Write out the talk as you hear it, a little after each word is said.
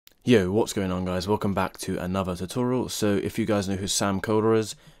Yo, what's going on guys? Welcome back to another tutorial. So if you guys know who Sam Kolder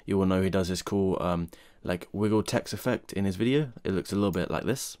is, you will know he does this cool like wiggle text effect in his video. It looks a little bit like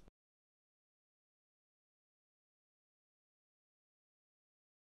this.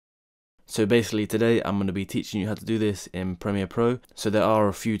 So basically today I'm going to be teaching you how to do this in Premiere Pro. So there are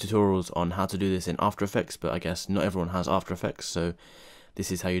a few tutorials on how to do this in After Effects, but I guess not everyone has After Effects, so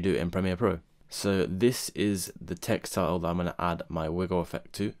this is how you do it in Premiere Pro. So this is the text title that I'm going to add my wiggle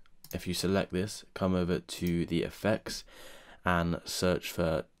effect to. If you select this, come over to the effects and search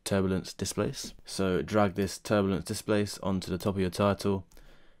for turbulence displace. So drag this turbulence displace onto the top of your title,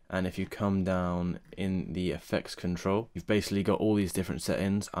 and if you come down in the effects control, you've basically got all these different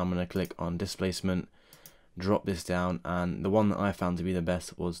settings. I'm going to click on displacement, drop this down, and the one that I found to be the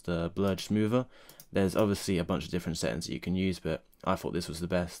best was the blurred smoother. There's obviously a bunch of different settings that you can use, but I thought this was the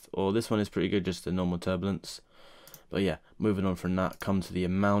best. Or this one is pretty good, just the normal turbulence. But yeah, moving on from that, come to the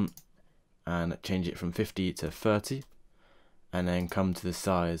amount and change it from 50 to 30, and then come to the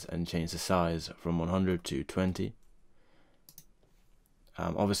size and change the size from 100 to 20.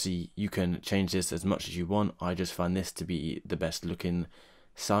 Obviously you can change this as much as you want. I just find this to be the best looking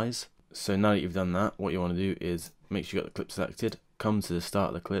size. So now that you've done that, what you want to do is make sure you got the clip selected, come to the start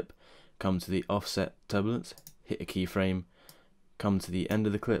of the clip, come to the offset turbulence, hit a keyframe, come to the end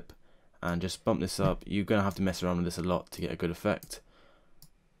of the clip and just bump this up. You're going to have to mess around with this a lot to get a good effect.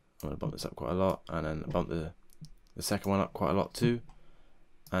 I'm going to bump this up quite a lot, and then bump the second one up quite a lot too.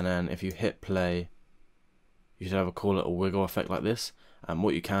 And then if you hit play, you should have a cool little wiggle effect like this. And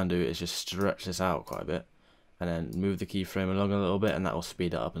what you can do is just stretch this out quite a bit, and then move the keyframe along a little bit, and that will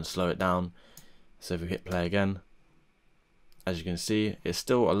speed it up and slow it down. So if you hit play again, as you can see, it's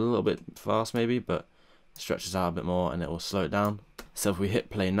still a little bit fast maybe, but stretches out a bit more and it will slow it down. So if we hit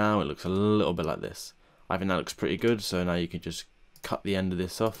play now, it looks a little bit like this. I think that looks pretty good. So now you can just cut the end of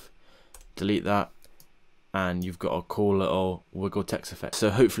this off, delete that, and you've got a cool little wiggle text effect. So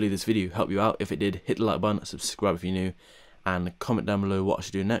hopefully this video helped you out. If it did, hit the like button, subscribe if you're new, and comment down below what I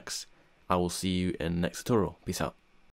should do next. I will see you in the next tutorial. Peace out.